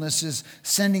sinfulness is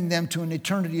sending them to an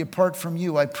eternity apart from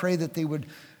you, I pray that they would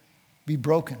be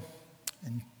broken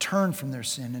and turn from their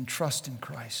sin and trust in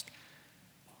Christ.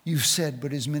 You've said,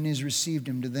 but as many as received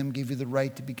him, to them give you the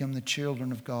right to become the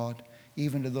children of God,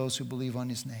 even to those who believe on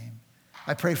his name.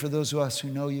 I pray for those of us who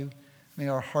know you. May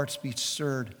our hearts be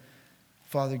stirred.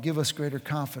 Father, give us greater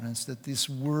confidence that this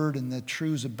word and the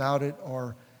truths about it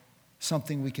are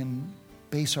something we can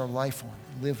base our life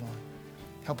on, live on.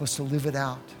 Help us to live it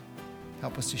out.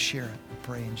 Help us to share it. We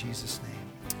pray in Jesus' name.